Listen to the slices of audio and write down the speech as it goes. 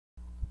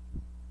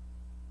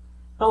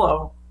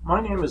Hello,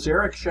 my name is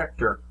Eric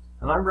Schechter,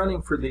 and I'm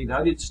running for the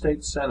United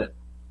States Senate.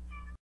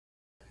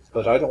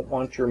 But I don't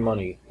want your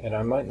money, and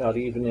I might not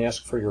even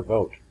ask for your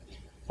vote.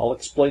 I'll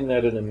explain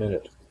that in a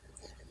minute.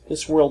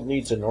 This world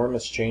needs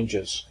enormous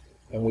changes,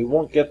 and we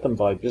won't get them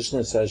by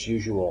business as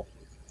usual.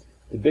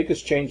 The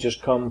biggest changes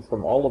come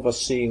from all of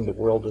us seeing the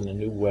world in a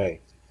new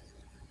way.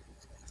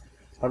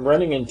 I'm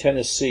running in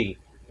Tennessee,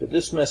 but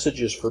this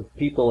message is for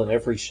people in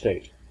every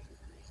state.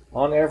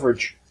 On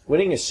average,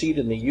 winning a seat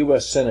in the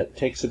U.S. Senate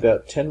takes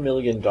about $10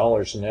 million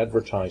in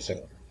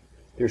advertising.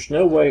 There's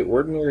no way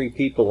ordinary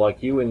people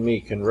like you and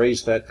me can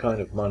raise that kind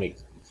of money.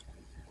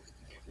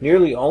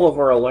 Nearly all of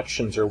our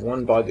elections are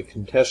won by the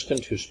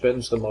contestant who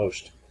spends the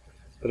most.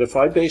 But if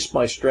I base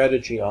my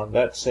strategy on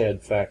that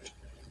sad fact,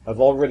 I've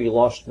already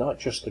lost not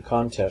just the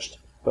contest,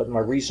 but my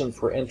reason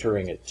for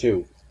entering it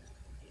too.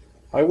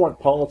 I want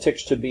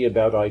politics to be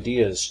about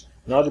ideas,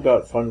 not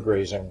about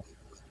fundraising.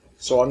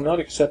 So I'm not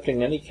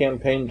accepting any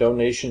campaign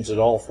donations at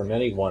all from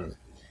anyone,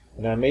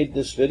 and I made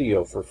this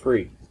video for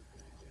free.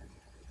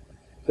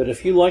 But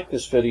if you like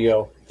this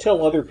video,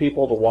 tell other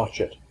people to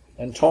watch it,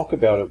 and talk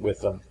about it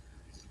with them.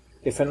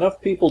 If enough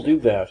people do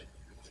that,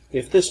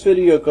 if this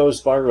video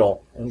goes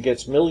viral and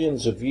gets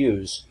millions of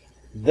views,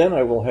 then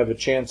I will have a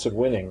chance of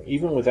winning,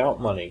 even without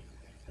money,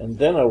 and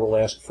then I will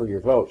ask for your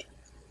vote.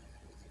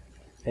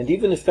 And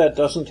even if that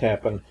doesn't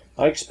happen,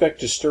 I expect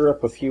to stir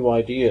up a few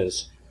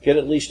ideas, get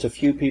at least a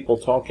few people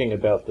talking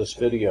about this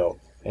video,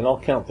 and I'll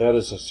count that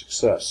as a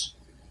success.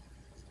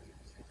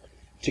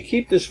 To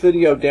keep this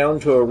video down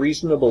to a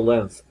reasonable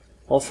length,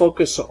 I'll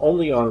focus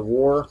only on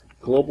war,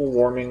 global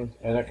warming,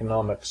 and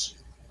economics.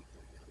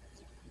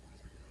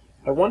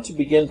 I want to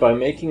begin by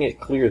making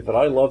it clear that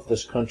I love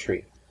this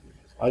country.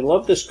 I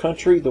love this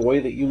country the way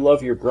that you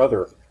love your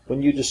brother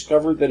when you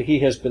discover that he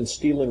has been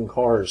stealing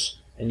cars,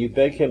 and you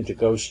beg him to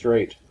go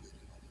straight.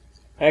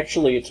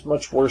 Actually, it's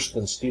much worse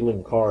than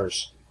stealing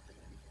cars.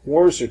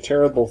 Wars are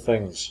terrible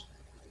things.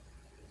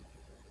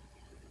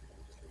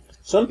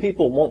 Some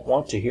people won't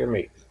want to hear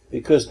me,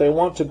 because they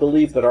want to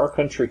believe that our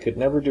country could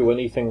never do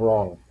anything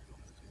wrong.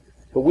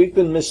 But we've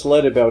been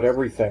misled about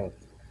everything,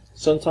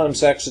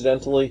 sometimes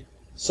accidentally,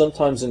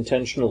 sometimes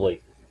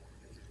intentionally.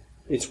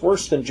 It's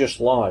worse than just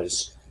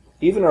lies.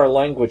 Even our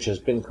language has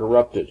been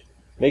corrupted,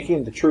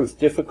 making the truth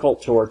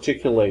difficult to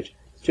articulate,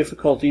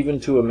 difficult even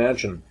to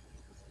imagine.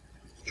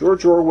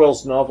 George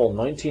Orwell's novel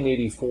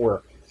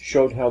 1984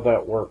 showed how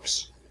that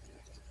works.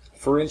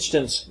 For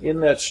instance, in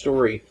that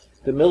story,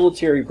 the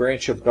military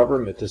branch of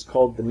government is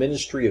called the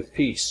Ministry of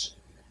Peace.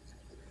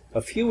 A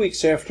few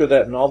weeks after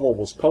that novel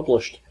was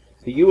published,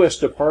 the U.S.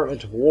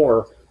 Department of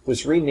War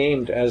was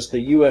renamed as the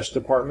U.S.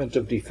 Department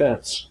of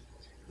Defense,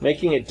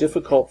 making it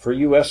difficult for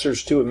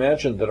U.S.ers to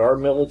imagine that our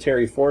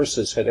military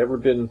forces had ever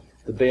been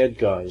the bad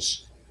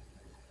guys.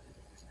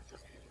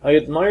 I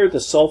admire the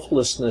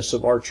selflessness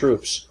of our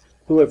troops,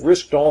 who have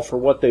risked all for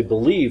what they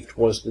believed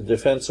was the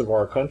defense of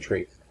our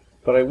country,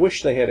 but I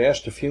wish they had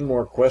asked a few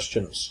more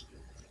questions.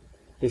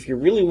 If you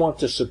really want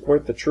to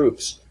support the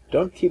troops,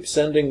 don't keep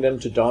sending them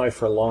to die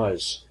for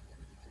lies.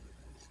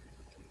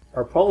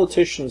 Our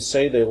politicians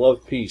say they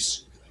love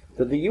peace,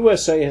 but the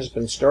USA has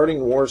been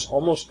starting wars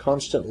almost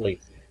constantly,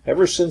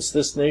 ever since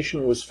this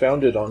nation was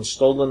founded on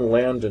stolen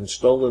land and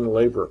stolen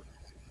labor.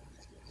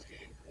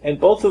 And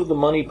both of the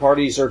money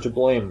parties are to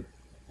blame.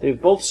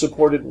 They've both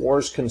supported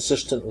wars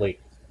consistently.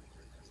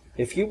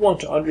 If you want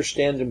to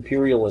understand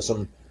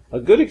imperialism, a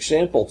good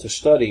example to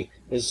study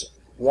is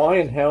why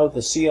and how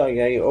the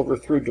CIA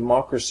overthrew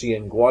democracy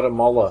in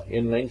Guatemala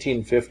in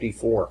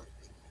 1954.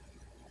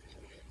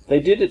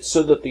 They did it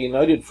so that the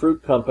United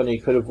Fruit Company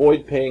could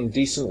avoid paying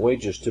decent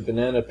wages to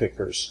banana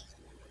pickers.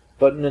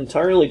 But an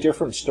entirely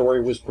different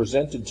story was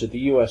presented to the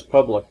U.S.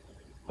 public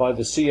by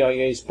the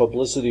CIA's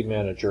publicity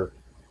manager,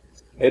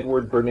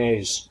 Edward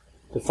Bernays,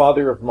 the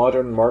father of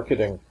modern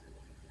marketing.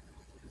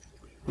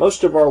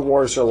 Most of our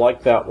wars are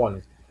like that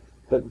one,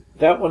 but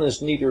that one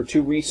is neither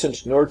too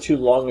recent nor too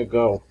long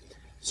ago,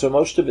 so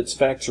most of its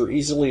facts are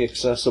easily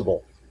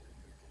accessible.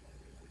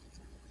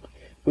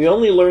 We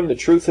only learn the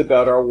truth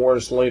about our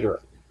wars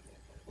later.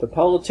 The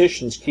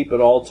politicians keep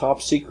it all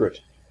top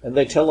secret, and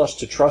they tell us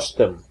to trust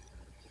them.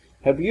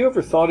 Have you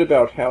ever thought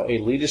about how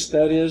elitist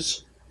that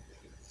is?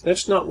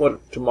 That's not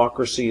what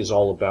democracy is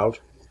all about.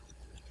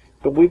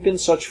 But we've been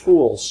such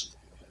fools.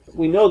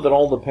 We know that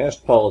all the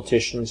past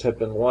politicians have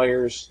been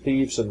liars,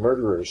 thieves, and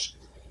murderers,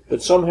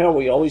 but somehow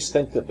we always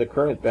think that the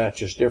current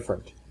batch is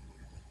different.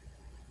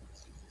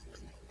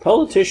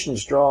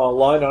 Politicians draw a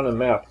line on a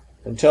map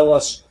and tell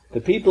us the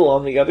people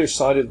on the other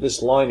side of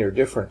this line are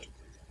different.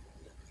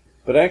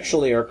 But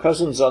actually our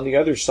cousins on the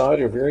other side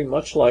are very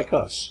much like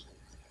us.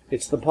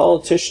 It's the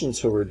politicians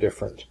who are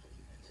different.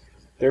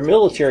 Their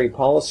military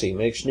policy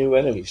makes new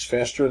enemies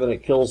faster than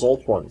it kills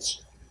old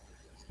ones.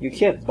 You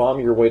can't bomb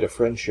your way to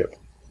friendship.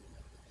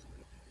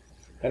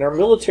 And our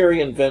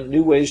military invent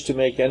new ways to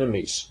make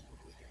enemies.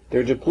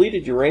 Their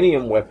depleted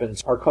uranium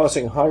weapons are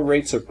causing high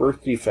rates of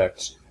birth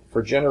defects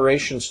for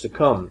generations to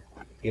come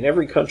in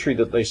every country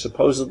that they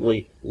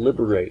supposedly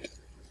liberate.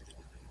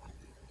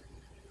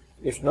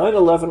 If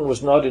 9/11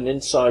 was not an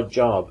inside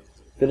job,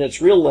 then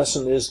its real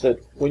lesson is that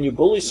when you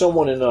bully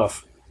someone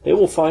enough, they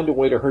will find a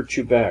way to hurt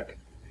you back,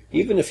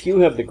 even if you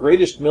have the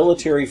greatest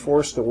military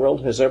force the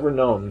world has ever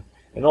known,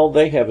 and all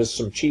they have is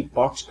some cheap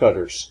box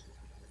cutters.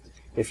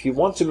 If you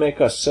want to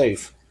make us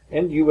safe,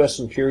 end U.S.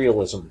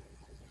 imperialism.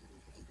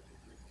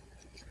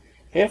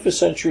 Half a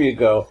century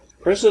ago,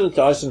 President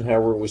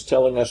Eisenhower was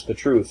telling us the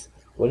truth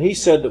when he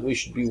said that we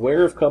should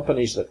beware of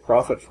companies that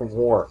profit from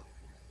war.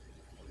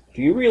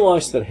 Do you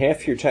realize that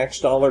half your tax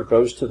dollar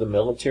goes to the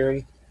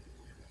military?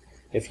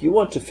 If you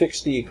want to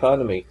fix the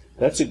economy,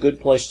 that's a good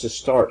place to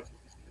start.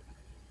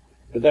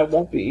 But that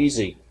won't be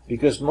easy,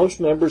 because most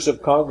members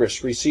of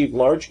Congress receive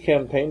large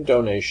campaign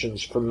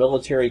donations from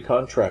military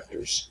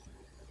contractors.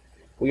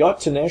 We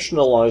ought to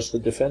nationalize the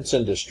defense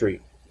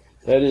industry,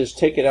 that is,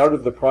 take it out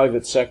of the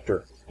private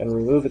sector and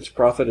remove its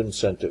profit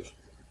incentive.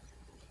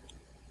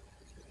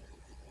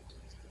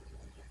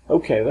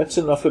 Okay, that's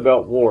enough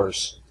about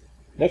wars.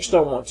 Next I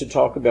want to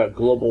talk about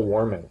global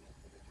warming.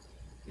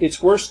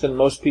 It's worse than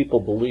most people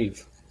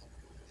believe.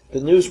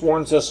 The news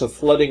warns us of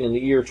flooding in the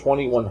year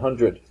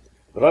 2100,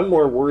 but I'm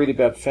more worried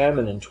about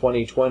famine in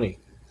 2020.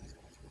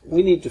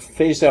 We need to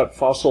phase out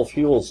fossil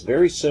fuels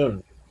very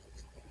soon.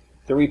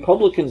 The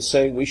Republicans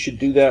say we should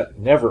do that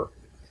never,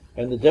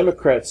 and the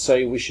Democrats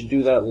say we should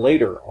do that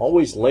later,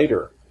 always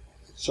later.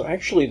 So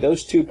actually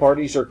those two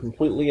parties are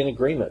completely in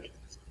agreement.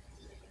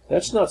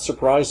 That's not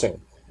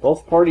surprising.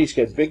 Both parties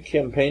get big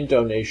campaign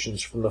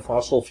donations from the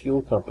fossil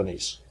fuel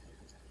companies.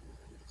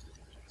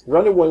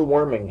 Runaway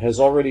warming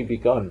has already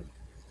begun.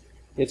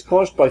 It's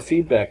caused by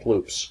feedback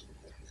loops.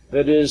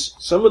 That is,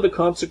 some of the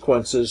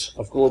consequences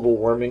of global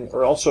warming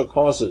are also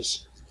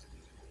causes.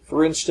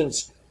 For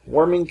instance,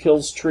 warming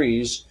kills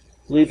trees,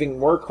 leaving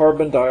more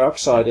carbon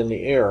dioxide in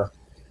the air,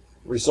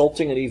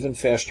 resulting in even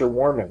faster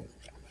warming.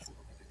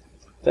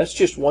 That's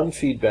just one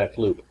feedback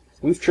loop.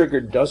 We've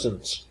triggered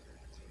dozens.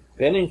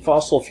 Banning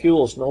fossil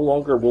fuels no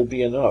longer will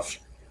be enough.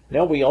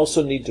 Now we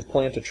also need to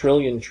plant 1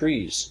 trillion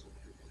trees.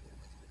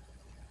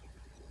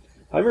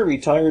 I'm a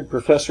retired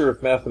professor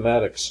of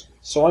mathematics,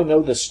 so I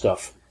know this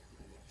stuff.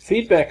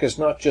 Feedback is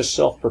not just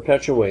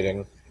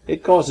self-perpetuating,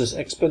 it causes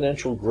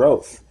exponential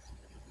growth.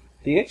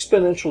 The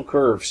exponential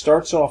curve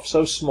starts off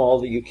so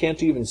small that you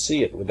can't even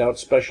see it without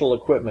special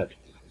equipment,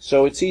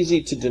 so it's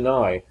easy to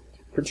deny,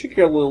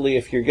 particularly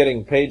if you're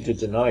getting paid to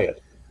deny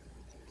it.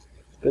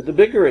 But the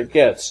bigger it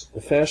gets, the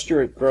faster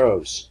it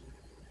grows.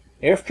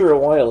 After a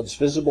while it's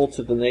visible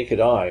to the naked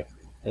eye,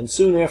 and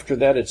soon after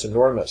that it's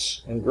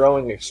enormous, and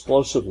growing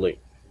explosively.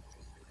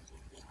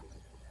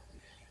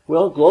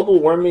 Well,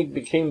 global warming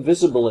became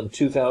visible in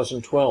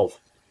 2012,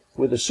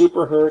 with a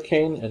super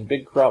hurricane and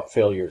big crop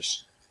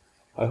failures.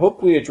 I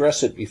hope we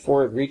address it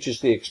before it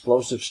reaches the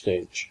explosive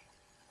stage.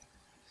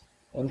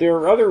 And there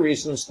are other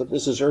reasons that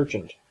this is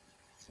urgent.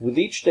 With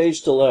each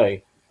day's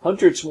delay,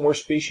 hundreds more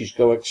species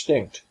go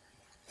extinct.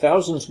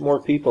 Thousands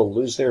more people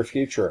lose their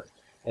future,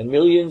 and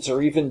millions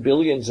or even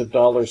billions of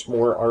dollars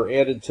more are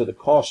added to the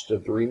cost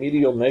of the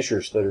remedial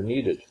measures that are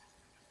needed.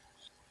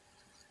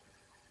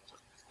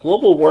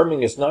 Global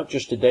warming is not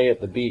just a day at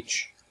the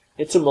beach.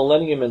 It's a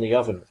millennium in the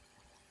oven.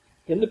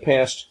 In the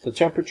past, the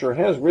temperature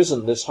has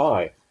risen this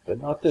high, but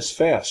not this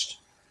fast.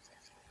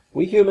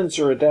 We humans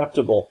are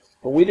adaptable,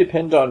 but we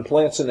depend on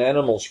plants and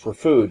animals for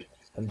food,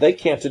 and they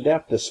can't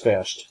adapt this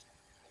fast.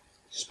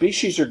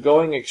 Species are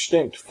going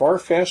extinct far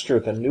faster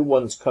than new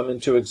ones come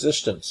into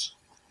existence.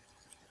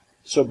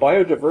 So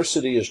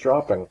biodiversity is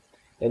dropping,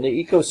 and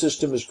the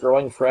ecosystem is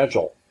growing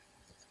fragile.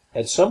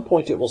 At some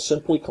point it will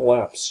simply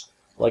collapse,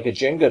 like a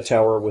Jenga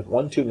tower with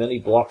one too many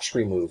blocks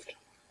removed.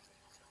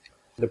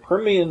 The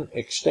Permian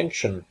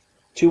extinction,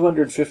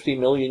 250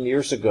 million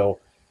years ago,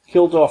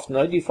 killed off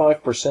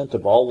 95%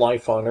 of all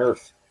life on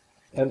Earth,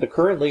 and the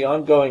currently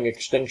ongoing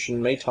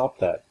extinction may top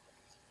that.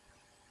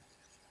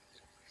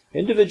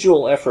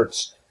 Individual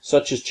efforts,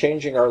 such as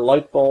changing our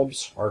light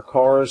bulbs, our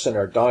cars, and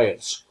our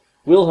diets,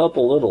 will help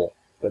a little,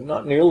 but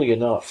not nearly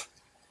enough.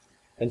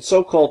 And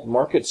so-called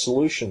market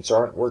solutions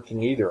aren't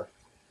working either.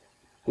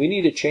 We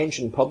need a change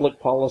in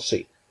public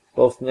policy,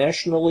 both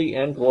nationally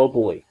and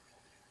globally.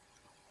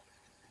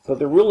 But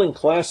the ruling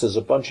class is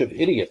a bunch of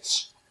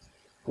idiots.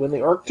 When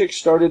the Arctic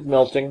started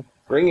melting,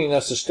 bringing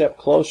us a step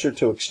closer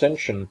to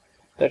extinction,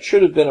 that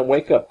should have been a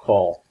wake-up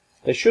call.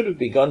 They should have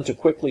begun to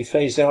quickly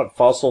phase out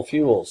fossil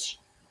fuels.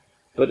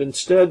 But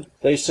instead,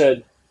 they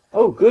said,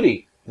 "Oh,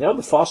 goody, now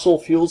the fossil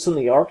fuels in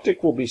the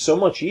Arctic will be so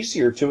much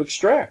easier to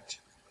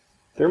extract."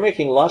 They're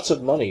making lots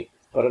of money,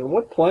 but on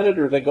what planet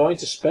are they going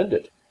to spend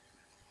it?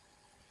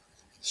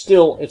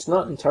 Still, it's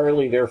not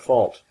entirely their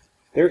fault.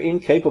 They're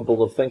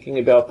incapable of thinking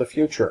about the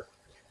future,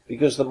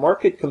 because the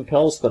market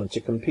compels them to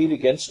compete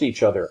against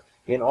each other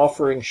in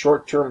offering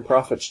short-term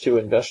profits to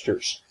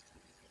investors.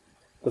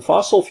 The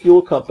fossil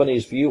fuel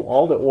companies view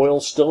all the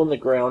oil still in the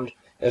ground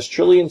as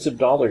trillions of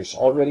dollars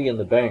already in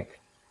the bank.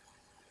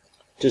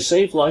 To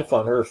save life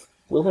on Earth,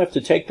 we'll have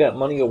to take that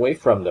money away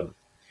from them.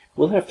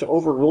 We'll have to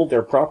overrule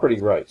their property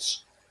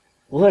rights.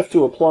 We'll have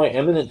to apply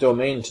eminent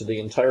domain to the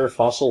entire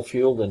fossil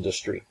fuel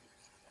industry.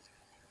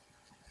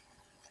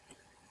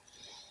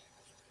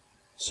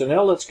 So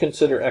now let's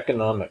consider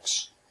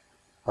economics.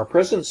 Our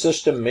present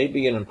system may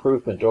be an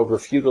improvement over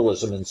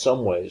feudalism in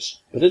some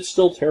ways, but it's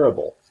still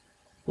terrible.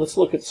 Let's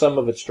look at some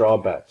of its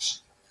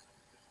drawbacks.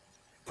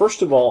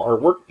 First of all, our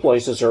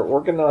workplaces are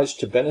organized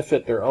to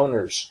benefit their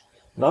owners,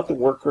 not the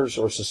workers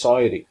or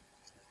society.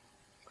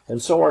 And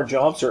so our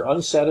jobs are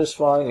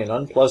unsatisfying and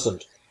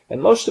unpleasant,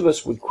 and most of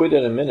us would quit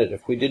in a minute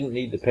if we didn't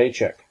need the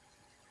paycheck.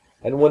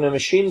 And when a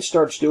machine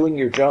starts doing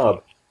your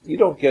job, you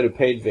don't get a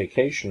paid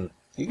vacation,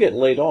 you get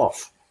laid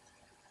off.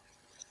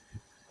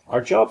 Our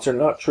jobs are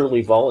not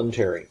truly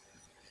voluntary.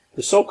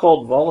 The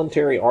so-called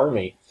voluntary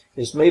army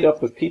is made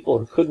up of people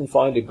who couldn't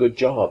find a good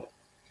job.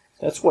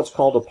 That's what's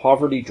called a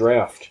poverty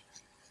draft.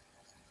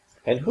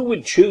 And who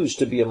would choose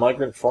to be a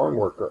migrant farm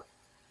worker?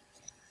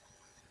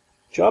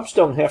 Jobs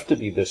don't have to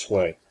be this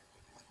way.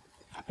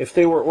 If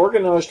they were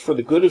organized for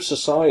the good of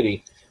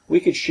society, we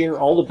could share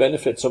all the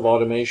benefits of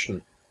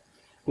automation.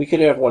 We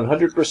could have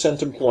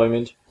 100%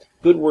 employment,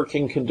 good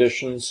working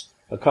conditions,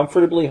 a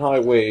comfortably high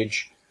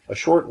wage, a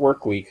short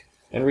work week,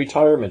 and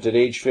retirement at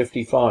age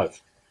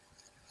 55.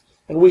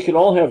 And we could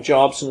all have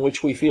jobs in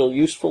which we feel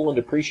useful and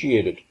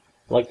appreciated,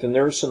 like the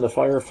nurse and the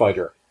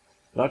firefighter,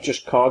 not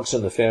just cogs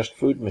in the fast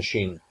food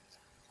machine.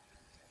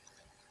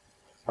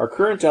 Our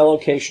current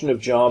allocation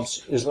of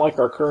jobs is like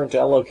our current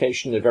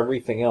allocation of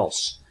everything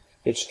else.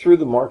 It's through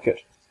the market.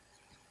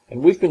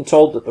 And we've been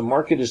told that the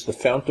market is the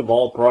fount of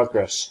all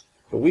progress,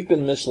 but we've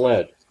been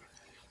misled.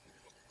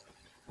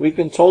 We've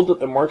been told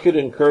that the market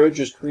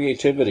encourages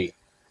creativity,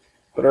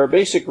 but our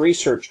basic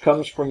research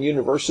comes from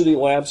university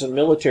labs and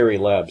military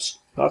labs,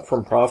 not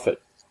from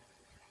profit.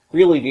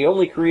 Really, the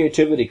only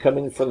creativity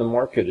coming from the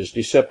market is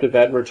deceptive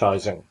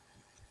advertising.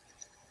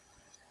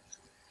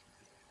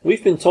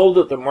 We've been told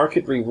that the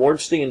market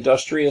rewards the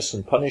industrious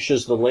and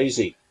punishes the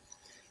lazy,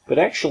 but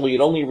actually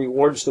it only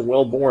rewards the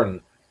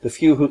well-born, the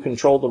few who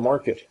control the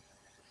market.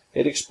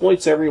 It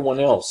exploits everyone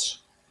else.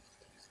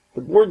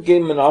 The board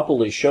game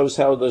Monopoly shows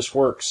how this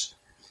works.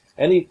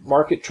 Any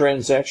market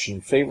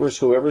transaction favors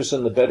whoever's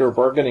in the better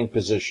bargaining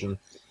position,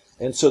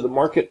 and so the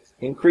market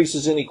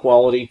increases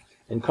inequality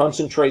and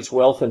concentrates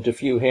wealth into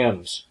few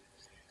hands.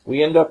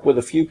 We end up with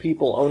a few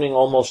people owning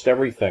almost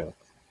everything.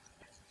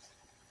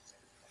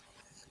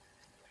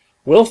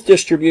 Wealth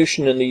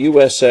distribution in the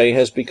USA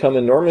has become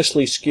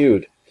enormously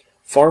skewed,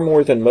 far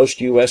more than most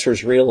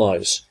USers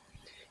realize.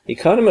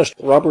 Economist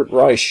Robert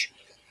Reich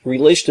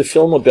released a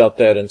film about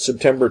that in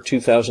September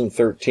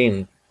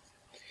 2013.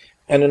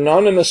 An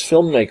anonymous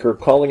filmmaker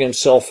calling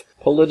himself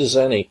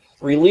Politizani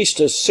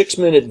released a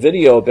 6-minute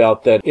video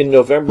about that in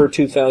November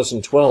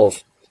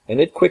 2012,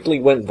 and it quickly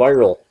went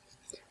viral.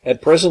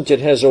 At present it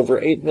has over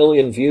 8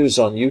 million views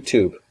on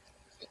YouTube.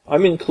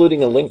 I'm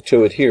including a link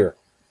to it here.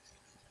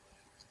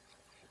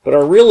 But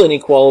our real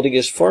inequality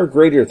is far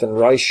greater than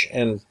Reich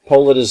and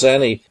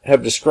Politizani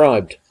have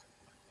described.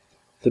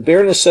 The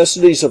bare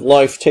necessities of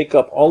life take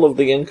up all of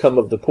the income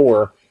of the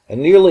poor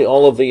and nearly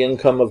all of the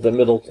income of the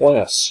middle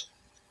class.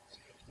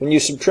 When you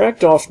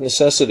subtract off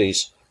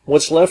necessities,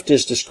 what's left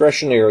is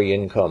discretionary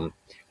income,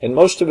 and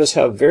most of us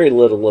have very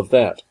little of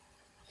that.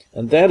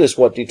 And that is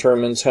what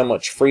determines how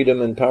much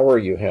freedom and power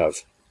you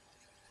have.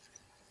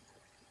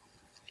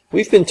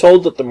 We've been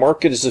told that the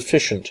market is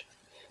efficient,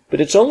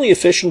 but it's only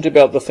efficient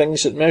about the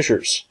things it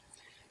measures.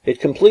 It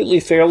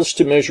completely fails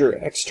to measure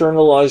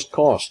externalized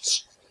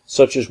costs,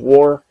 such as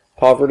war,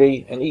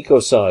 poverty, and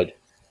ecocide.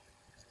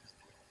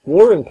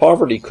 War and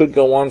poverty could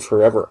go on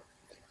forever,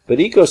 but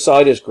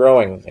ecocide is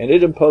growing, and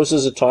it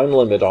imposes a time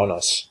limit on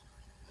us.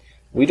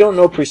 We don't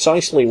know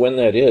precisely when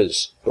that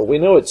is, but we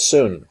know it's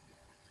soon.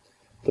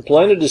 The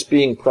planet is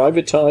being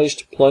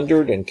privatized,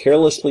 plundered, and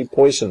carelessly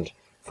poisoned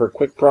for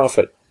quick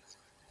profit.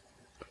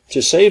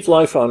 To save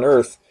life on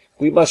Earth,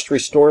 we must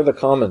restore the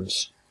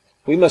commons.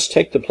 We must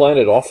take the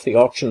planet off the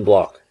auction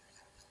block.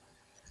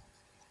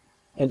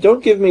 And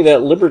don't give me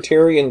that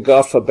libertarian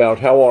guff about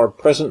how our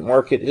present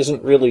market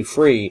isn't really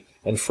free,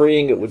 and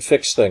freeing it would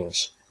fix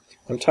things.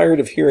 I'm tired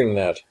of hearing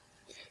that.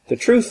 The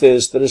truth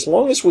is that as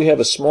long as we have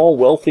a small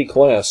wealthy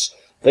class,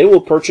 they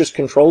will purchase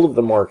control of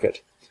the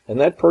market, and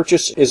that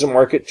purchase is a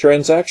market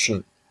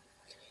transaction.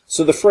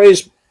 So the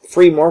phrase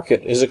free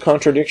market is a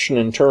contradiction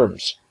in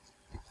terms.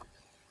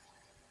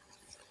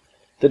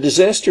 The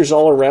disasters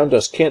all around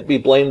us can't be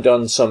blamed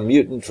on some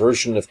mutant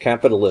version of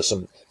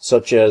capitalism,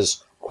 such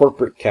as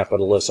corporate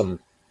capitalism.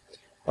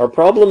 Our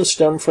problems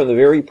stem from the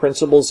very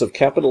principles of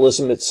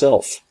capitalism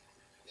itself.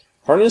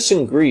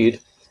 Harnessing greed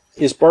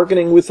is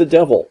bargaining with the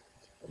devil.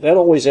 That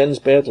always ends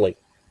badly.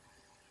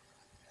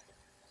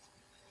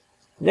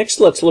 Next,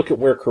 let's look at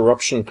where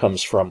corruption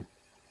comes from.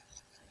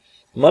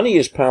 Money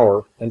is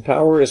power, and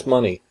power is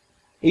money.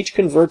 Each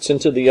converts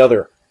into the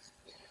other.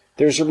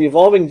 There's a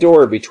revolving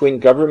door between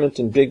government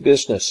and big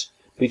business,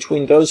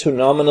 between those who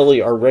nominally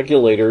are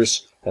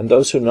regulators and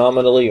those who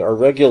nominally are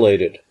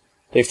regulated.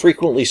 They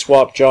frequently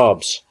swap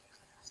jobs.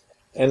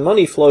 And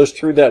money flows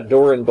through that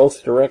door in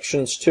both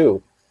directions,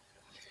 too.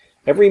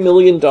 Every $1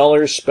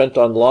 million spent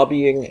on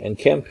lobbying and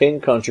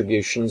campaign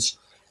contributions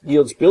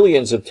yields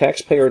billions of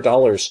taxpayer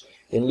dollars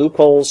in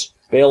loopholes,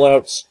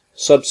 bailouts,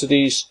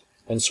 subsidies,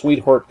 and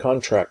sweetheart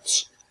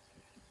contracts.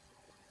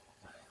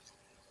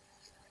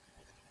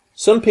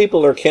 Some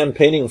people are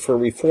campaigning for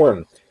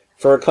reform,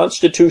 for a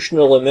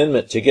constitutional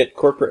amendment to get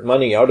corporate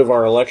money out of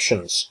our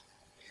elections.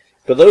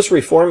 But those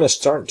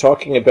reformists aren't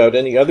talking about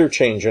any other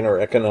change in our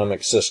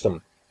economic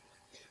system.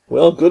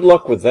 Well, good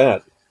luck with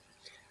that.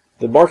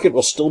 The market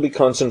will still be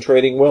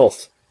concentrating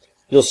wealth.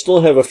 You'll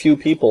still have a few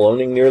people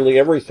owning nearly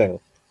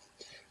everything.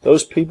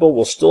 Those people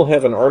will still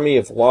have an army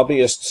of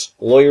lobbyists,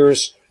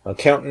 lawyers,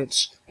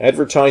 accountants,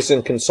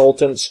 advertising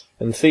consultants,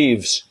 and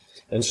thieves,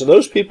 and so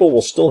those people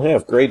will still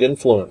have great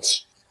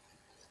influence.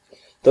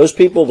 Those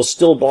people will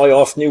still buy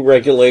off new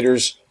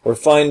regulators or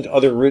find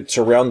other routes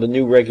around the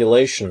new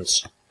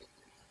regulations.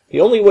 The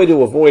only way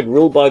to avoid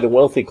rule by the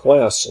wealthy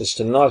class is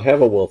to not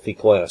have a wealthy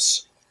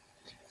class.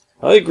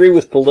 I agree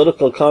with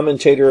political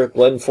commentator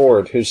Glenn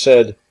Ford, who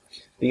said,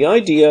 "The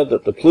idea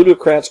that the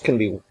plutocrats can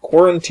be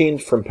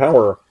quarantined from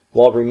power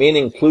while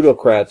remaining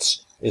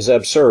plutocrats is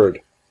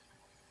absurd."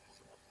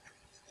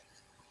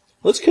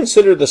 Let's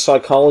consider the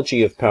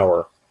psychology of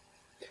power.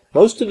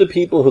 Most of the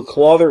people who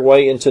claw their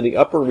way into the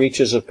upper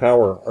reaches of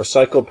power are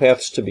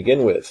psychopaths to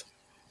begin with.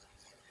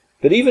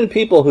 But even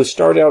people who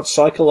start out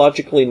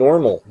psychologically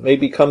normal may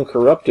become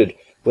corrupted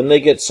when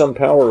they get some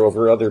power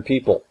over other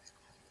people.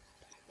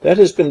 That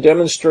has been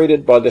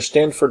demonstrated by the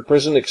Stanford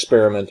prison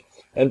experiment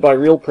and by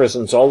real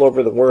prisons all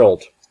over the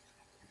world.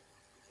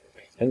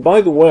 And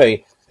by the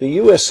way, the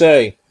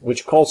USA,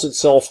 which calls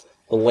itself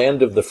the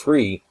land of the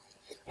free,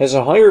 has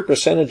a higher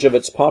percentage of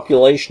its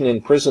population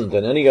in prison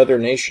than any other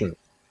nation.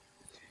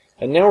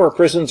 And now our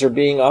prisons are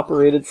being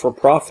operated for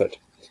profit,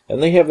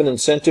 and they have an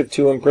incentive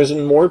to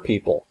imprison more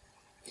people.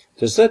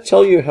 Does that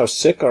tell you how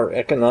sick our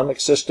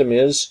economic system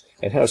is,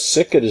 and how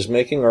sick it is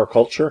making our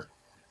culture?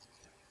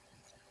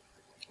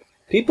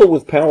 People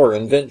with power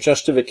invent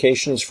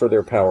justifications for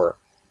their power.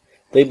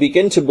 They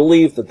begin to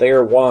believe that they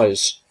are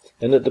wise,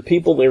 and that the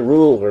people they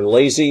rule are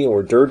lazy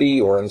or dirty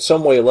or in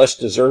some way less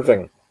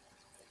deserving.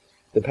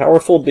 The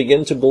powerful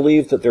begin to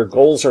believe that their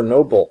goals are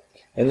noble,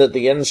 and that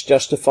the ends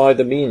justify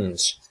the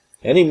means.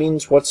 Any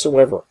means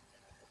whatsoever.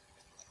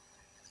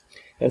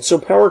 And so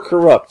power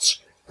corrupts,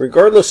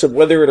 regardless of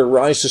whether it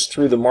arises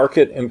through the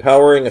market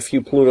empowering a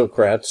few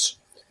plutocrats,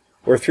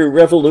 or through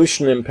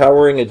revolution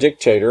empowering a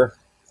dictator,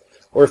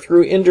 or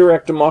through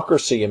indirect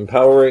democracy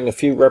empowering a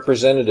few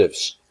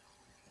representatives.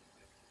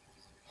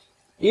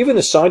 Even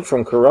aside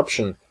from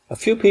corruption, a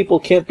few people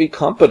can't be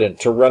competent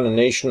to run a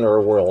nation or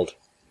a world.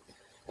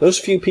 Those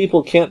few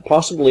people can't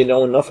possibly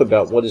know enough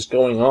about what is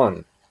going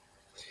on.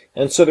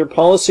 And so their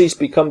policies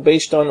become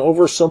based on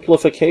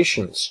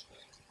oversimplifications,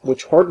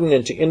 which harden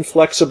into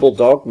inflexible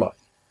dogma.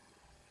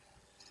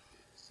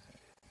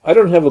 I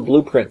don't have a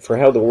blueprint for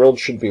how the world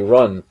should be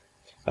run.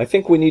 I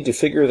think we need to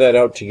figure that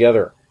out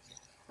together.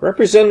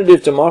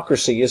 Representative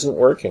democracy isn't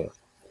working.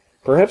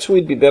 Perhaps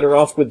we'd be better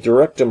off with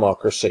direct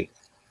democracy.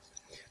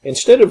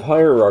 Instead of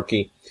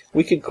hierarchy,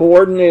 we could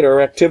coordinate our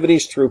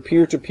activities through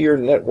peer-to-peer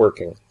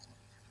networking.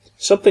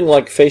 Something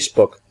like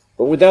Facebook,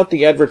 but without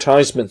the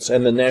advertisements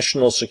and the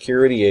National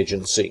Security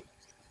Agency.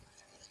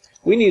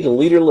 We need a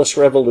leaderless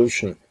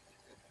revolution.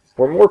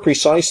 Or more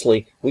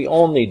precisely, we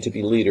all need to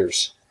be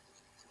leaders.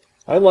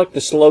 I like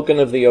the slogan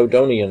of the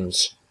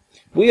Odonians.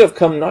 We have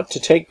come not to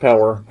take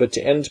power, but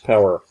to end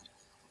power.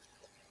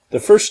 The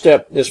first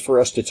step is for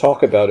us to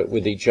talk about it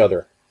with each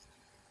other.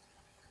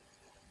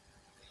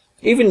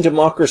 Even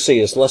democracy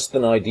is less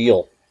than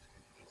ideal.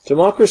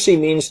 Democracy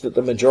means that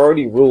the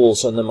majority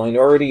rules and the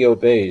minority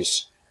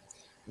obeys.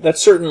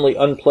 That's certainly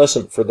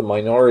unpleasant for the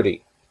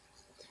minority.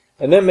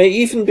 And that may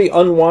even be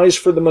unwise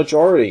for the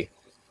majority,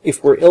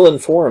 if we're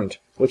ill-informed,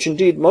 which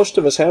indeed most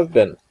of us have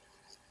been.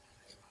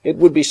 It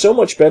would be so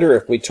much better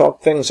if we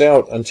talked things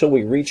out until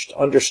we reached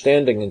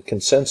understanding and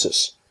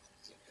consensus.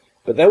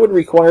 But that would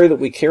require that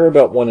we care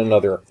about one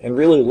another and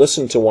really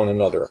listen to one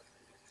another.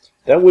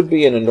 That would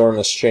be an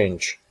enormous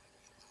change.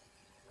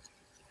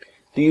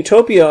 The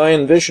utopia I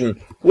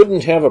envision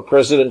wouldn't have a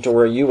president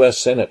or a U.S.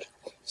 Senate.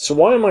 So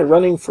why am I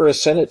running for a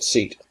Senate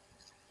seat?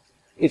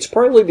 It's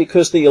partly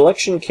because the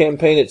election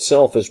campaign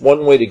itself is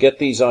one way to get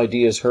these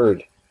ideas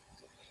heard.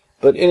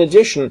 But in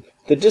addition,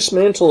 the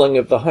dismantling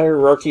of the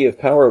hierarchy of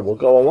power will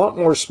go a lot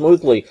more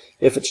smoothly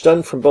if it's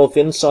done from both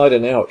inside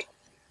and out.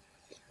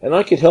 And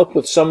I could help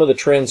with some of the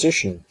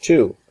transition,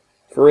 too.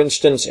 For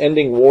instance,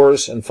 ending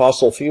wars and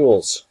fossil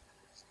fuels.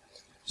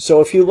 So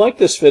if you like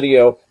this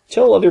video,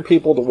 tell other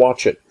people to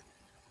watch it.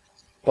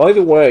 By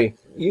the way,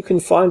 you can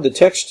find the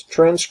text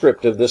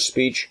transcript of this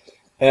speech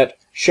at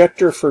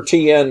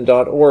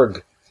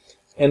schechterfortn.org,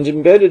 and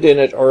embedded in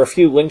it are a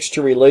few links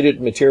to related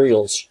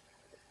materials.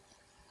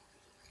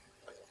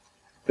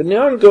 But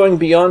now I'm going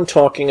beyond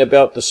talking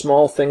about the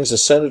small things a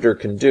senator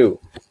can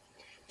do.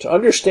 To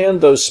understand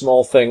those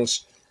small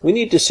things, we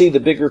need to see the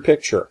bigger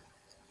picture.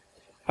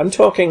 I'm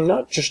talking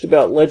not just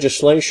about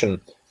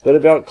legislation, but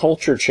about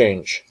culture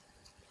change.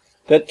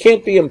 That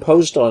can't be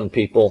imposed on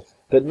people,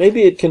 but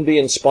maybe it can be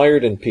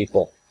inspired in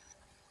people.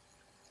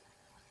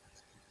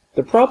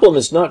 The problem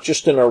is not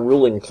just in our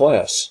ruling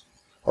class.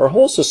 Our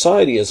whole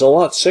society is a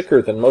lot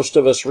sicker than most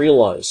of us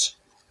realize.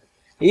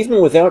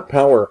 Even without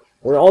power,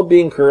 we're all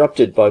being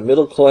corrupted by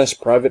middle-class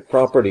private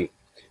property,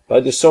 by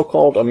the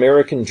so-called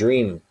American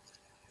dream.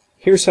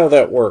 Here's how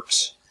that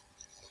works.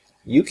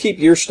 You keep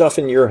your stuff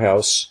in your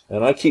house,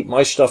 and I keep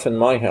my stuff in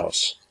my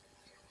house.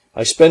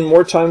 I spend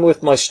more time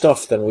with my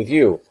stuff than with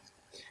you,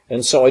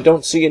 and so I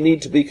don't see a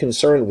need to be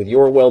concerned with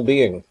your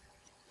well-being.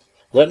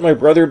 Let my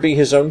brother be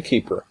his own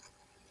keeper.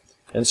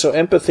 And so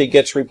empathy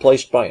gets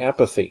replaced by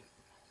apathy.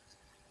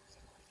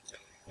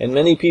 And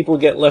many people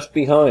get left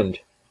behind,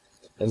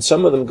 and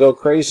some of them go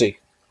crazy,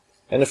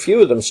 and a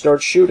few of them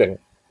start shooting.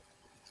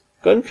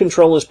 Gun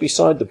control is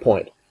beside the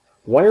point.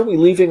 Why are we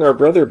leaving our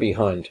brother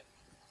behind?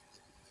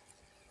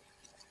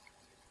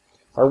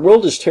 Our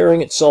world is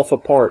tearing itself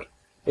apart.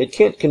 It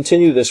can't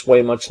continue this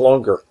way much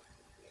longer.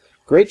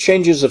 Great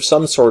changes of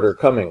some sort are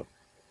coming.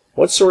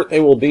 What sort they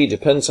will be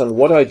depends on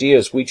what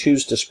ideas we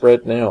choose to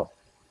spread now.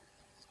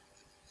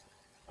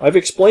 I've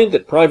explained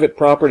that private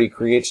property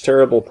creates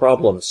terrible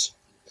problems.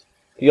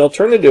 The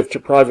alternative to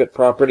private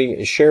property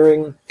is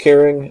sharing,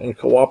 caring, and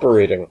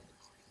cooperating.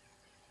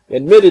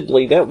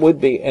 Admittedly, that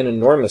would be an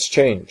enormous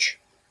change.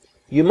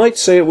 You might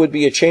say it would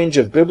be a change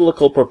of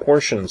biblical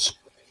proportions,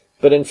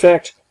 but in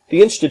fact,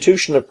 the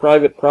institution of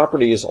private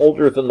property is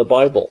older than the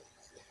Bible.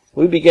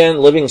 We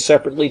began living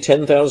separately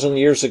 10,000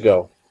 years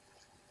ago.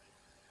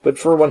 But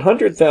for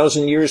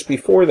 100,000 years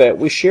before that,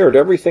 we shared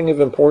everything of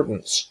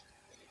importance.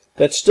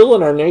 That's still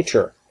in our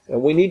nature,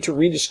 and we need to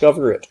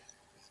rediscover it.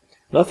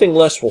 Nothing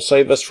less will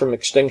save us from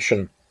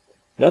extinction.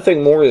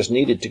 Nothing more is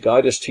needed to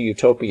guide us to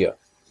utopia.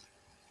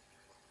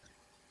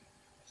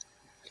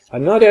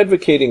 I'm not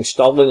advocating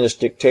Stalinist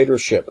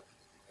dictatorship.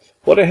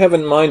 What I have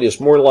in mind is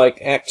more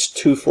like Acts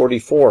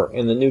 2:44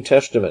 in the New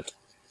Testament,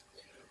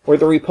 or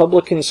the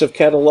Republicans of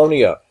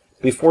Catalonia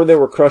before they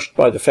were crushed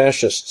by the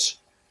fascists,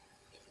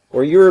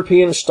 or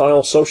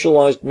European-style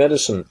socialized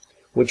medicine,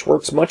 which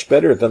works much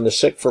better than the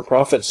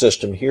sick-for-profit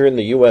system here in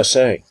the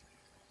USA.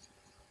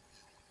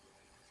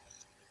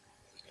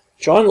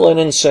 John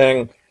Lennon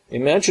sang,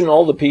 "Imagine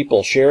all the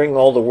people sharing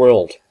all the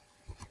world,"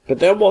 but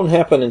that won't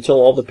happen until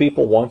all the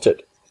people want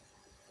it.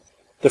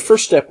 The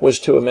first step was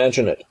to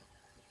imagine it.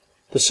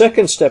 The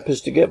second step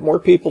is to get more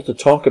people to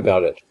talk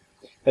about it,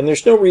 and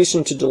there's no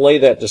reason to delay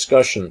that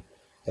discussion,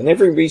 and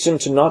every reason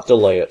to not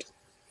delay it.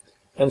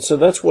 And so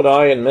that's what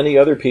I and many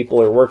other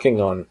people are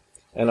working on,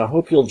 and I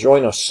hope you'll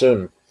join us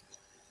soon.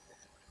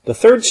 The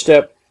third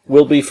step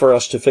will be for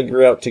us to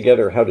figure out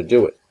together how to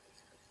do it.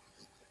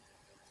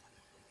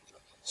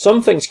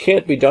 Some things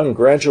can't be done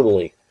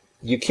gradually.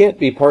 You can't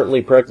be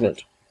partly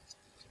pregnant.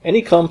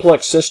 Any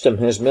complex system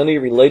has many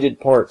related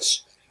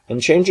parts,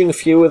 and changing a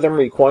few of them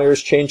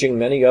requires changing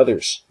many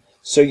others,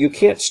 so you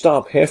can't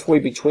stop halfway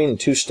between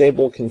two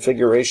stable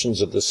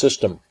configurations of the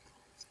system.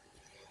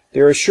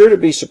 There are sure to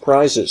be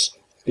surprises,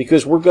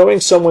 because we're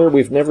going somewhere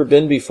we've never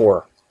been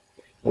before.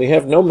 We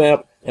have no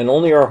map and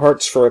only our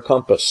hearts for a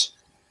compass.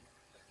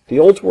 The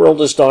old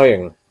world is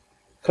dying.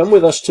 Come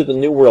with us to the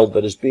new world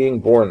that is being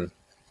born.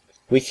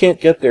 We can't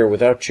get there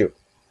without you.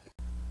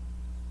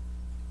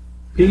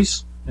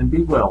 Peace and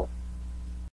be well.